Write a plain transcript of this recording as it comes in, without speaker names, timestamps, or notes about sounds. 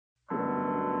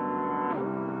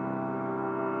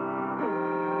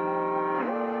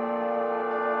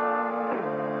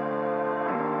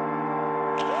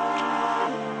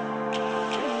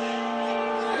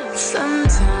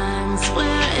Sometimes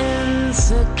we're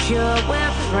insecure,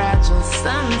 we're fragile.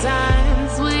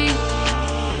 Sometimes we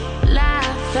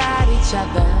laugh at each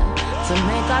other to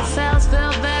make ourselves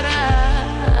feel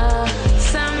better.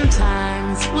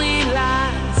 Sometimes we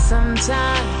lie,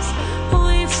 sometimes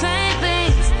we say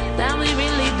things that we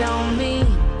really don't mean,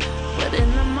 but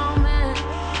in the moment,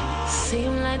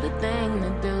 seem like the thing to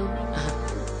do.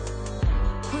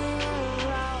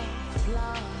 We're all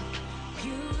flawed,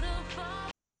 beautiful.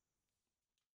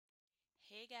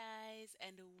 Hey guys,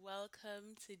 and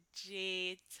welcome to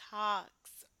J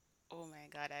Talks. Oh my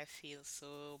god, I feel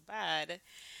so bad.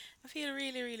 I feel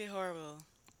really, really horrible.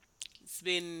 It's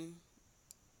been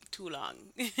too long.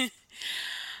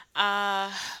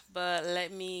 uh, but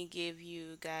let me give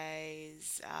you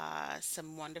guys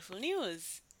some wonderful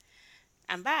news.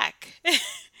 I'm back.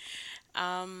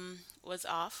 Was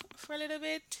off for a little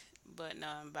bit, but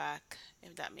now I'm back,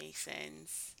 if that makes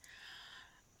sense.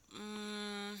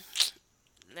 Mm,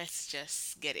 let's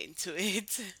just get into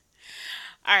it.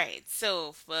 All right,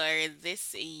 so for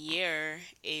this year,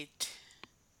 it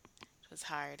was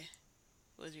hard.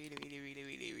 It was really, really, really,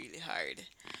 really, really hard.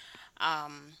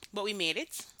 But we made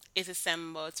it. It's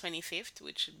December 25th,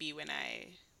 which would be when I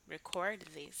record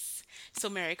this. So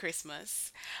Merry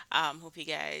Christmas. Hope you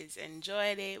guys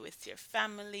enjoyed it with your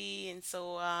family and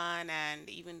so on. And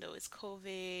even though it's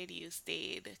COVID, you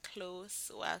stayed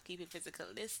close while keeping physical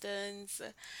distance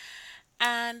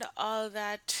and all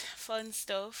that fun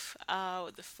stuff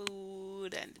with the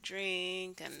food and the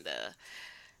drink and the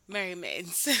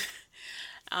merriments.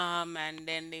 And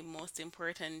then the most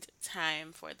important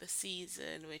time for the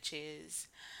season, which is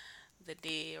the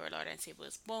day our Lord and Savior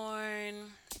was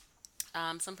born.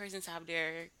 Some persons have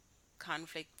their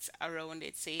conflicts around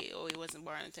it, say, oh, he wasn't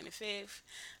born on the 25th,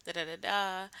 da da da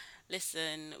da.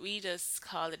 Listen, we just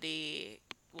call the day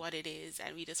what it is,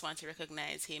 and we just want to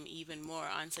recognize him even more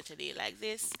on such a day like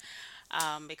this,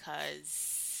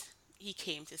 because he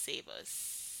came to save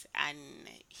us, and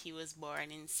he was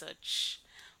born in such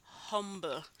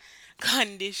humble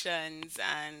conditions,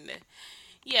 and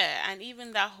yeah, and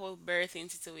even that whole birthing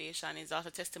situation is also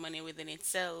testimony within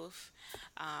itself,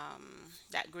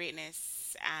 that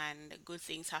greatness and good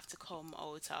things have to come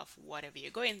out of whatever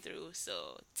you're going through.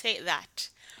 So take that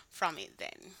from it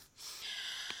then.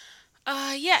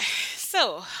 Yeah.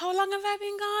 So how long have I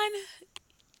been gone?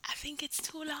 I think it's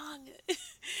too long.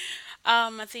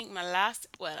 I think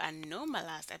I know my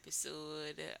last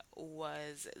episode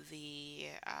was the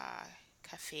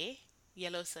cafe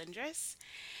yellow sundress.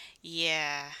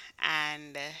 Yeah,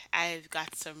 and I've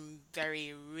got some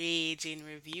very raging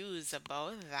reviews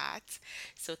about that.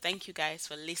 So thank you guys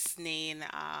for listening.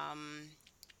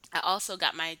 I also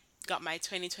got my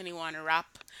 2021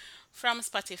 wrap from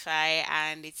Spotify,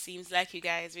 and it seems like you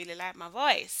guys really like my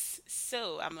voice.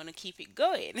 So I'm gonna keep it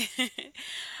going.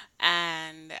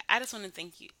 And I just want to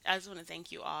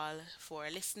thank you all for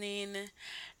listening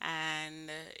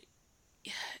and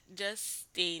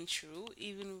just staying true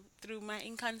even through my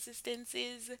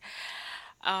inconsistencies.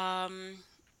 Um,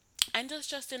 and just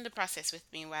trusting the process with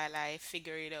me while I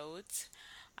figure it out.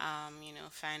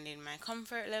 Finding my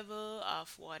comfort level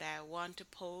of what I want to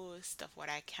post, of what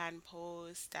I can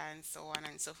post, and so on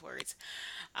and so forth.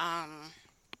 Um,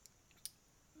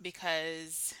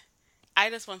 because I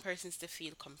just want persons to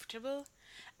feel comfortable.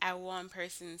 I want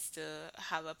persons to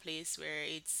have a place where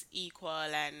it's equal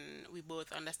and we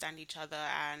both understand each other,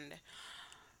 and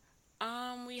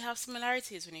we have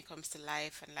similarities when it comes to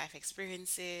life and life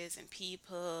experiences and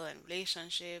people and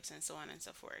relationships and so on and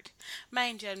so forth.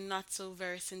 Mind you, I'm not so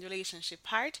versed in the relationship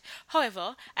part.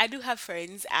 However, I do have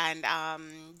friends, and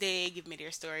they give me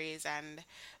their stories, and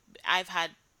I've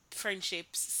had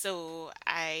friendships, so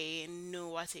I know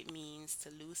what it means to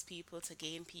lose people, to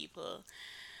gain people,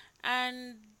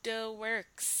 and the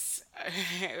works,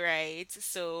 right?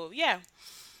 So yeah.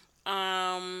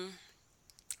 Um,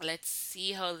 let's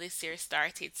see how this year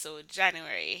started. So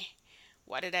January,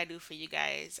 what did I do for you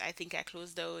guys? I think I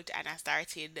closed out and I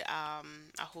started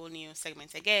a whole new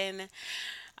segment again.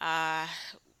 Uh,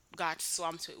 got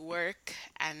swamped with work,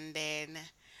 and then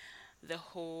the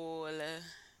whole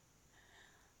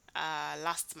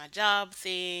lost my job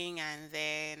thing, and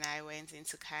then I went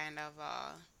into kind of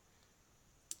a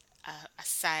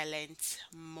silent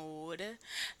mode.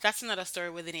 That's another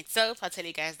story within itself. I'll tell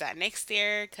you guys that next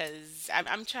year because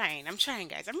I'm trying. I'm trying,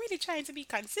 guys. I'm really trying to be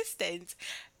consistent.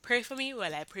 Pray for me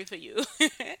while I pray for you.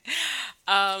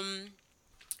 um,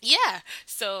 yeah,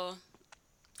 so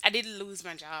I did lose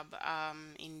my job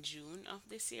in June of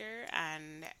this year,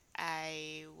 and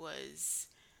I was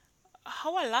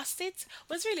how I lost it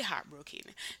was really heartbroken.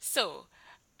 So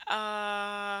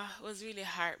Was really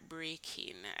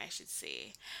heartbreaking, I should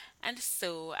say. And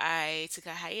so I took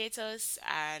a hiatus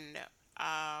and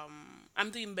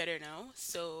I'm doing better now.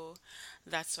 So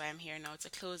that's why I'm here now to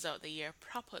close out the year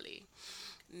properly.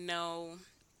 Now,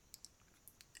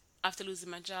 after losing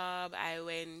my job, I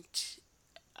went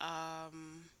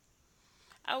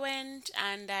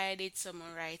and I did some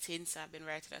writing. So I've been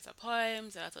writing a lot of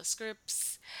poems, a lot of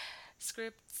scripts.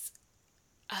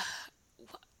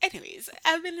 Anyways,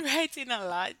 I've been writing a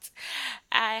lot.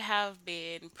 I have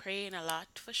been praying a lot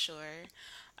for sure.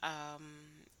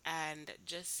 And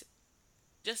just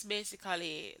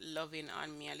basically loving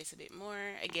on me a little bit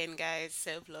more. Again, guys,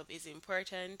 self-love is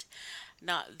important.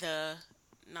 Not the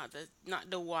not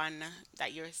the one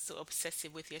that you're so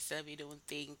obsessive with yourself you don't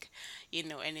think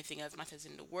anything else matters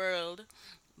in the world,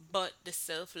 but the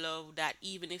self-love that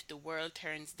even if the world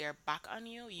turns their back on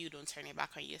you, you don't turn your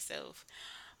back on yourself.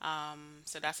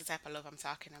 So that's the type of love I'm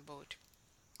talking about.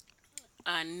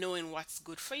 And knowing what's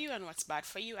good for you and what's bad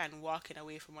for you and walking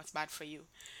away from what's bad for you.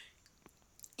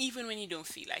 Even when you don't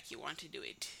feel like you want to do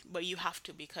it. But you have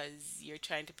to because you're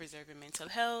trying to preserve your mental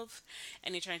health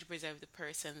and you're trying to preserve the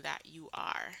person that you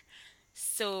are.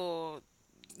 So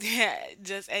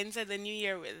just enter the new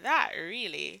year with that,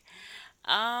 really.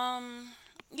 Um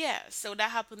yeah, so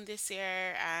that happened this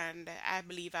year and I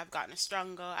believe I've gotten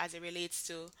stronger as it relates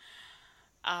to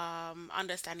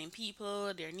understanding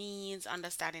people, their needs,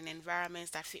 understanding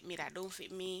environments that fit me, that don't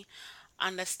fit me,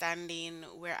 understanding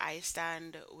where I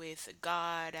stand with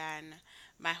God and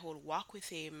my whole walk with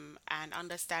Him, and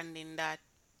understanding that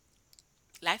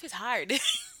life is hard.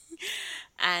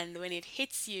 And when it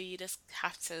hits you, you just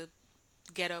have to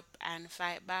get up and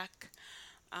fight back,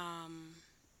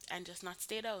 and just not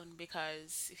stay down,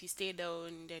 because if you stay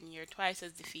down, then you're twice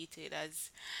as defeated as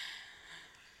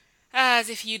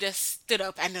if you just stood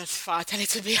up and just fought a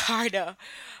little bit harder.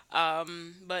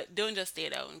 But don't just stay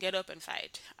down. Get up and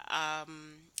fight.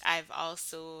 I've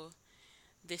also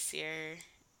this year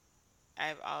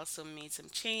I've also made some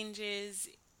changes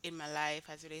in my life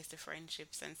as it relates to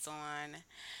friendships and so on.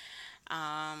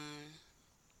 Um,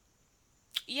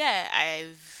 yeah,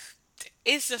 I've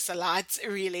it's just a lot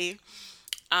really.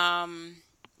 Um,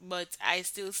 but I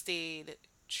still stayed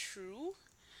true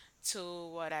to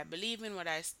what I believe in, what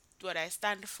I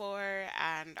stand for,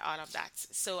 and all of that.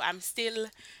 So I'm still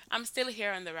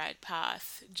here on the right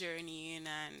path, journeying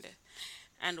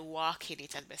and walking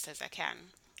it as best as I can,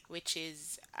 which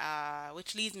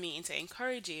leads me into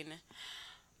encouraging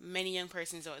many young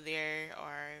persons out there,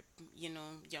 or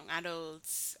young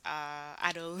adults,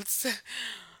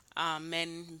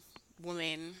 men,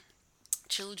 women,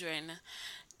 children,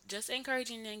 just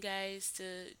encouraging them guys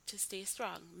to stay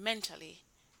strong mentally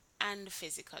and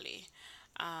physically,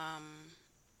 um,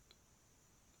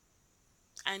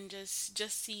 and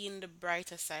just seeing the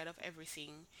brighter side of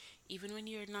everything, even when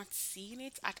you're not seeing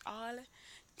it at all.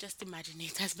 Just imagine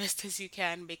it as best as you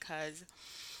can, because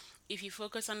if you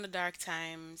focus on the dark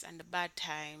times and the bad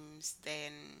times,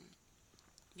 then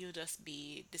you'll just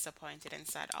be disappointed and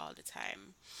sad all the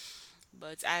time.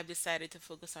 But I've decided to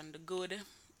focus on the good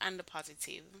and the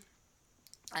positive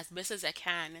as best as I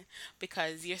can,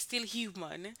 because you're still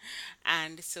human,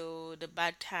 and so the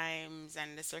bad times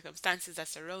and the circumstances that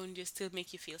surround you still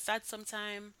make you feel sad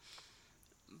sometimes.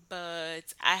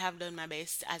 But I have done my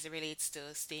best as it relates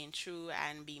to staying true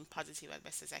and being positive as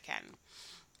best as I can.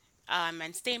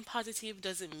 And staying positive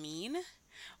doesn't mean,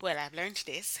 well, I've learned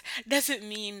this, doesn't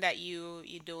mean that you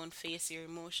don't face your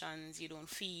emotions, you don't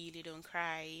feel, you don't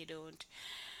cry, you don't,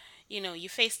 you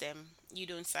face them, you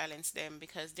don't silence them,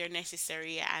 because they're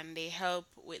necessary and they help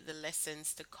with the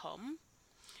lessons to come,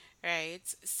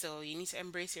 right? So you need to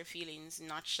embrace your feelings,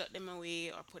 not shut them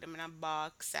away or put them in a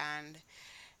box and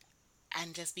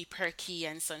just be perky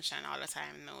and sunshine all the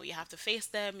time. No, you have to face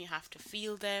them, you have to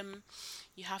feel them,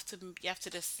 you have to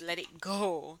just let it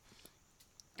go,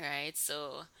 right?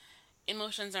 So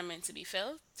emotions are meant to be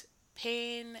felt,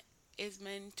 pain is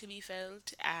meant to be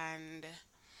felt, and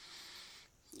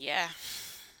yeah,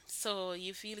 so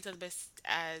you feel it as best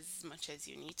as much as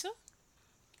you need to.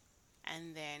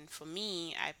 And then for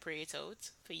me, I pray it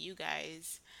out. For you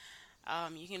guys,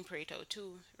 you can pray it out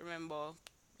too. Remember,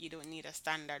 you don't need a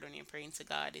standard when you're praying to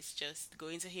God. It's just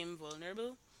going to Him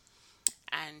vulnerable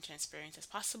and transparent as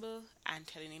possible and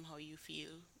telling Him how you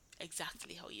feel,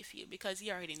 exactly how you feel, because He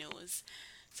already knows.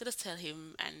 So just tell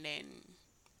Him, and then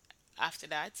after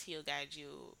that, He'll guide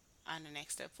you on the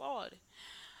next step forward.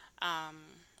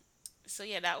 So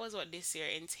yeah, that was what this year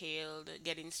entailed: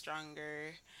 getting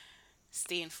stronger,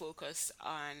 staying focused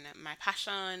on my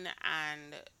passion,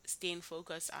 and staying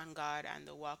focused on God and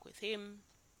the walk with Him,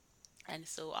 and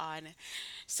so on.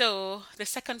 So, the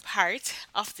second part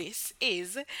of this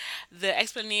is the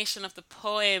explanation of the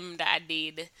poem that I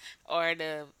did, or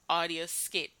the audio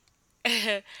skit.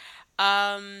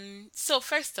 So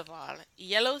first of all,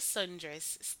 Yellow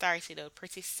Sundress started out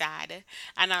pretty sad,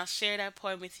 and I'll share that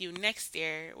poem with you next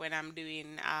year when I'm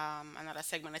doing another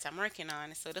segment that I'm working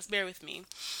on. So just bear with me.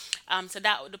 So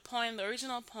that the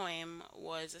original poem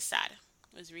was sad.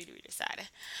 It was really, really sad.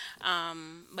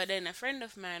 But then a friend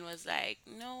of mine was like,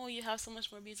 "No, you have so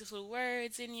much more beautiful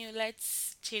words in you.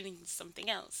 Let's change something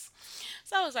else."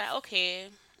 So I was like, "Okay,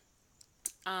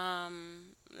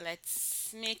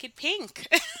 let's make it pink."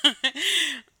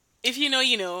 If you know,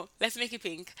 you know. Let's make it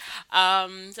pink. So I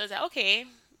was like, "Okay,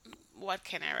 what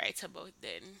can I write about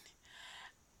then?"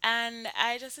 And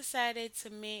I just decided to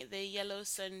make the yellow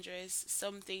sundress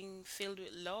something filled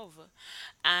with love,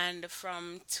 and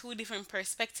from two different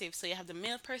perspectives. So you have the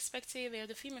male perspective, you have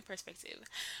the female perspective.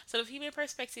 So the female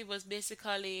perspective was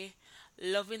basically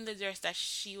loving the dress that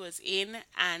she was in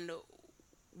and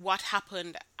what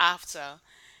happened after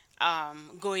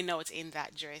going out in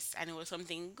that dress, and it was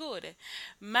something good.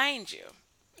 Mind you,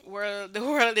 the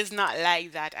world is not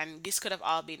like that, and this could have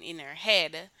all been in her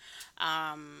head.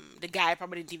 The guy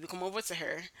probably didn't even come over to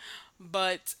her,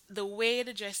 but the way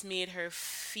the dress made her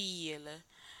feel,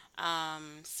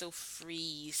 so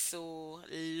free, so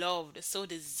loved, so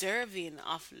deserving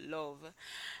of love,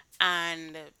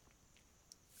 and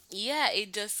yeah,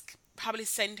 it just probably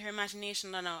sent her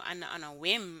imagination on a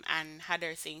whim and had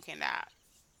her thinking that,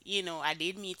 I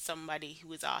did meet somebody who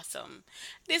was awesome.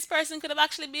 This person could have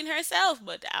actually been herself,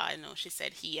 but I know she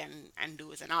said he and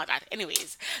do's and all that.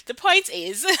 Anyways, the point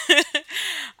is,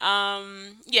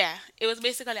 yeah, it was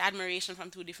basically admiration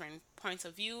from two different points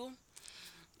of view,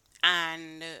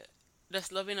 and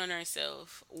just loving on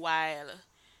herself while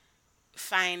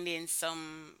finding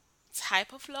some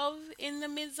type of love in the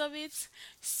midst of it.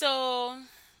 So,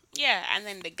 yeah, and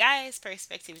then the guy's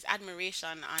perspective is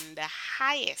admiration on the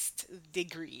highest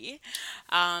degree.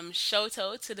 Shout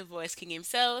out to the Voice King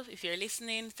himself. If you're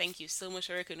listening, thank you so much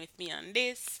for working with me on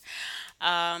this.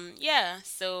 Yeah,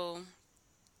 so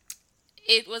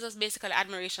it was just basically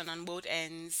admiration on both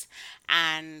ends,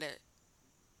 and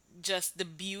just the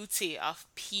beauty of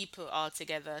people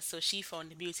altogether. So she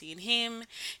found the beauty in him,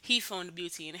 he found the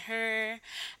beauty in her,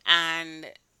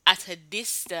 and at a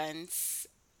distance,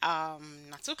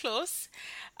 not too close,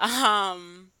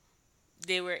 um,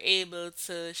 they were able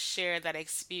to share that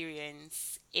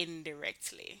experience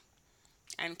indirectly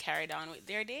and carried on with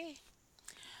their day.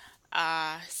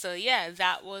 So yeah,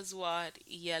 that was what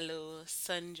Yellow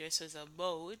Sundress was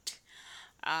about.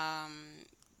 Um,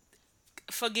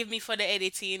 Forgive me for the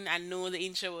editing. I know the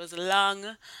intro was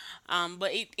long,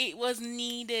 but it was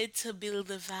needed to build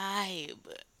the vibe.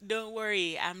 Don't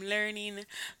worry, I'm learning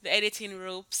the editing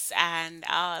ropes, and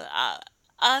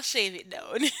I'll shave it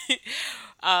down.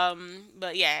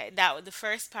 But yeah, the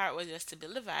first part was just to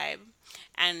build the vibe,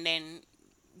 and then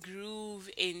groove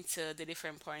into the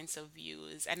different points of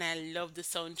views, and I love the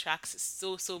soundtracks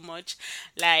so much.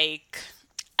 Like,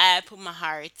 I put my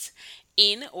heart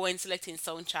in when selecting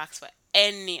soundtracks for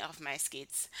any of my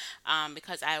skits,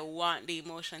 because I want the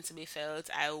emotion to be felt.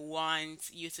 I want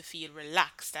you to feel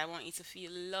relaxed. I want you to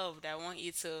feel loved. I want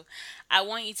you to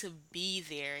be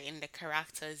there in the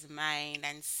character's mind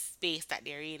and space that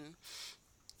they're in,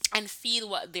 and feel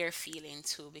what they're feeling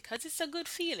too, because it's a good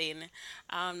feeling.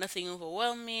 Nothing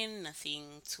overwhelming,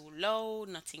 nothing too low,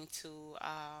 nothing too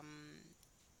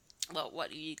well,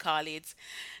 what do you call it,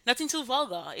 nothing too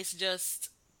vulgar. It's just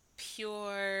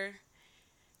pure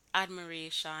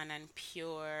admiration and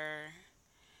pure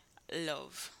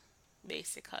love,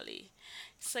 basically.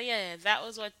 So yeah, that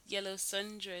was what Yellow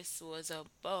Sundress was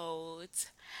about.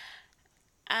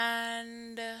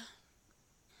 And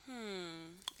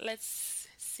let's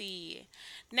see.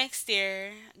 Next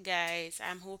year, guys,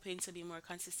 I'm hoping to be more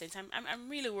consistent. I'm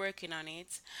really working on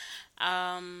it.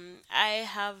 I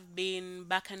have been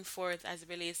back and forth as it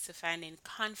relates to finding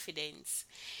confidence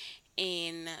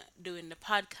in doing the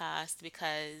podcast,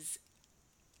 because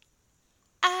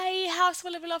I have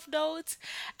some level of doubt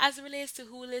as it relates to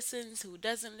who listens, who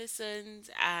doesn't listen,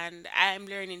 and I'm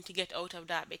learning to get out of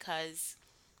that, because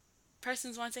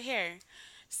persons want to hear.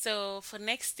 So for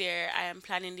next year, I am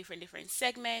planning different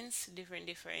segments, different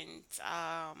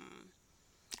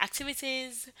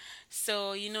activities.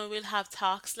 So we'll have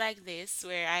talks like this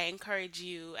where I encourage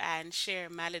you and share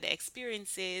my little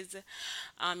experiences.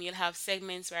 You'll have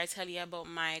segments where I tell you about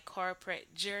my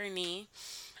corporate journey,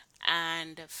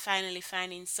 and finally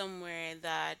finding somewhere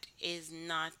that is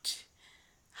not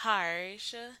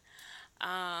harsh.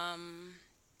 Um,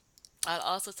 I'll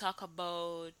also talk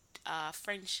about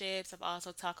friendships. I've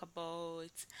also talked about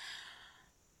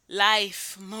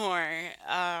life more,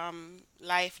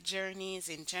 life journeys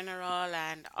in general,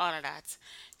 and all of that.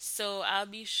 So I'll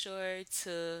be sure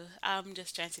to, I'm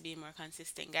just trying to be more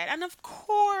consistent, guide. And of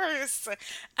course,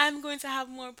 I'm going to have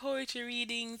more poetry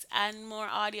readings and more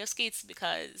audio skits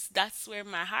because that's where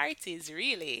my heart is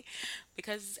really.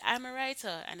 Because I'm a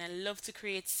writer and I love to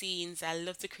create scenes. I just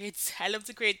love to create.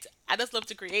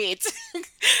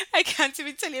 I can't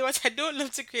even tell you what I don't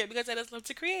love to create because I just love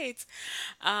to create.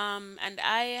 And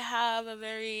I have a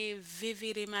very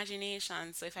vivid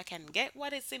imagination. So if I can get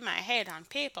what is in my head on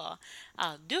paper,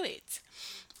 I'll do it.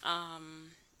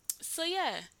 So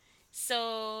yeah.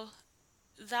 So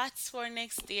that's for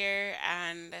next year,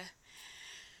 and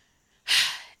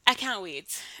I can't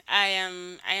wait. I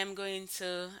am going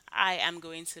to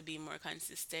be more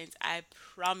consistent. I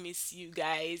promise you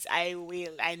guys I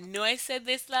will. I know I said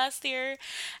this last year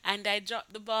and I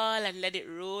dropped the ball and let it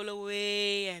roll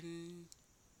away and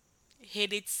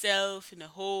hit itself in a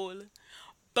hole.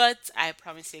 But I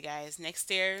promise you guys next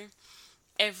year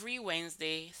every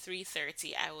Wednesday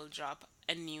 3:30 I will drop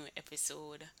a new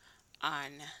episode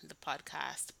on the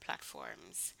podcast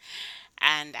platforms,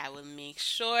 and I will make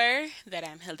sure that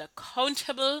I'm held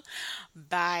accountable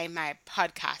by my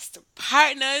podcast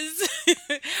partners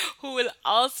who will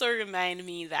also remind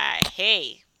me that,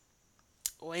 hey,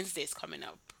 Wednesday's coming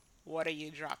up. What are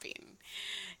you dropping?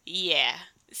 Yeah.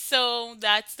 So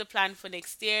that's the plan for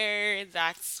next year.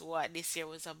 That's what this year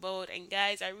was about. And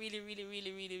guys, I really, really,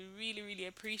 really, really, really, really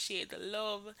appreciate the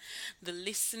love, the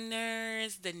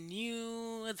listeners, the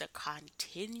new, the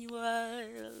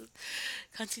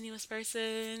continuous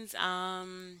persons,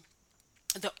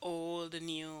 the old, the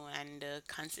new, and the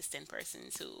consistent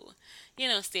persons who,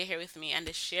 stay here with me, and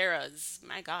the sharers.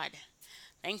 My God,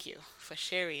 thank you for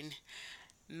sharing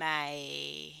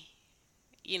my,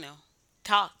 you know,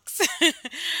 talks.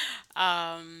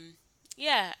 um,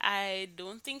 yeah, I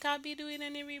don't think I'll be doing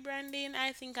any rebranding.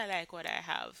 I think I like what I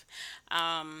have.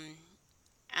 Um,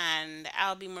 and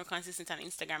I'll be more consistent on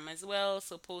Instagram as well.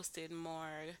 So posting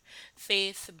more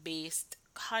faith-based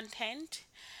content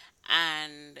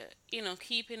and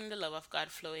keeping the love of God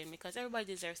flowing because everybody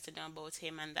deserves to know about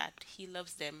him and that he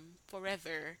loves them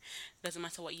forever. Doesn't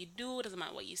matter what you do, doesn't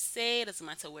matter what you say, doesn't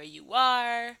matter where you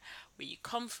are, where you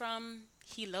come from,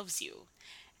 he loves you.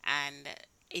 And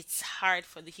it's hard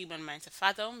for the human mind to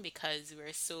fathom because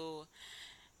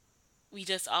we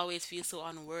just always feel so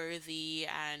unworthy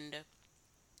and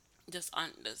just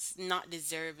not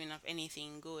deserving of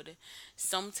anything good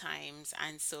sometimes,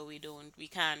 and so we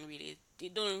can't really,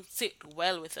 it don't sit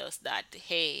well with us that,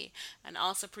 hey, an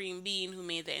all supreme being who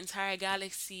made the entire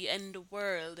galaxy and the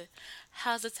world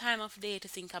has a time of day to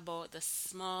think about the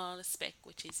small speck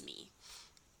which is me.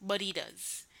 But he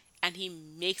does, and he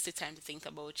makes the time to think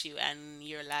about you and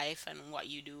your life and what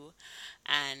you do,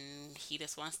 and he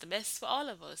just wants the best for all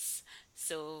of us.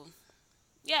 So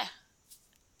yeah,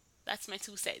 that's my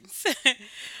 2 cents.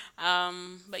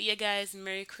 But yeah, guys,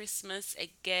 Merry Christmas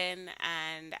again,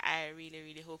 and I really,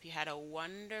 really hope you had a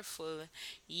wonderful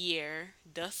year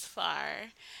thus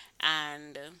far.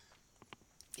 And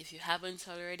if you haven't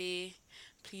already,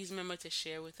 please remember to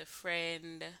share with a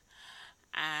friend.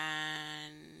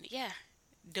 And yeah,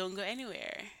 don't go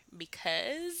anywhere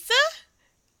because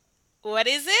what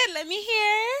is it? Let me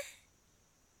hear.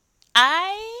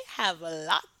 I have a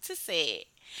lot to say.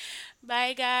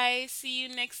 Bye, guys. See you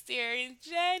next year in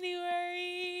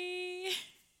January.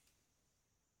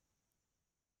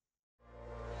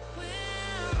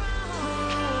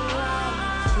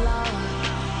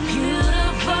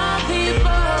 Beautiful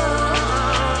people,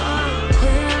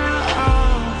 we're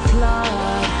all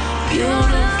flawed,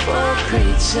 beautiful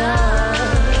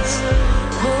creatures.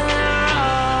 We're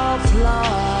all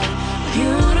flawed,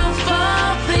 beautiful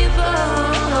people.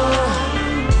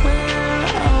 We're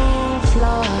all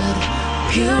flawed,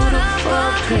 beautiful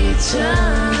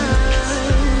creatures.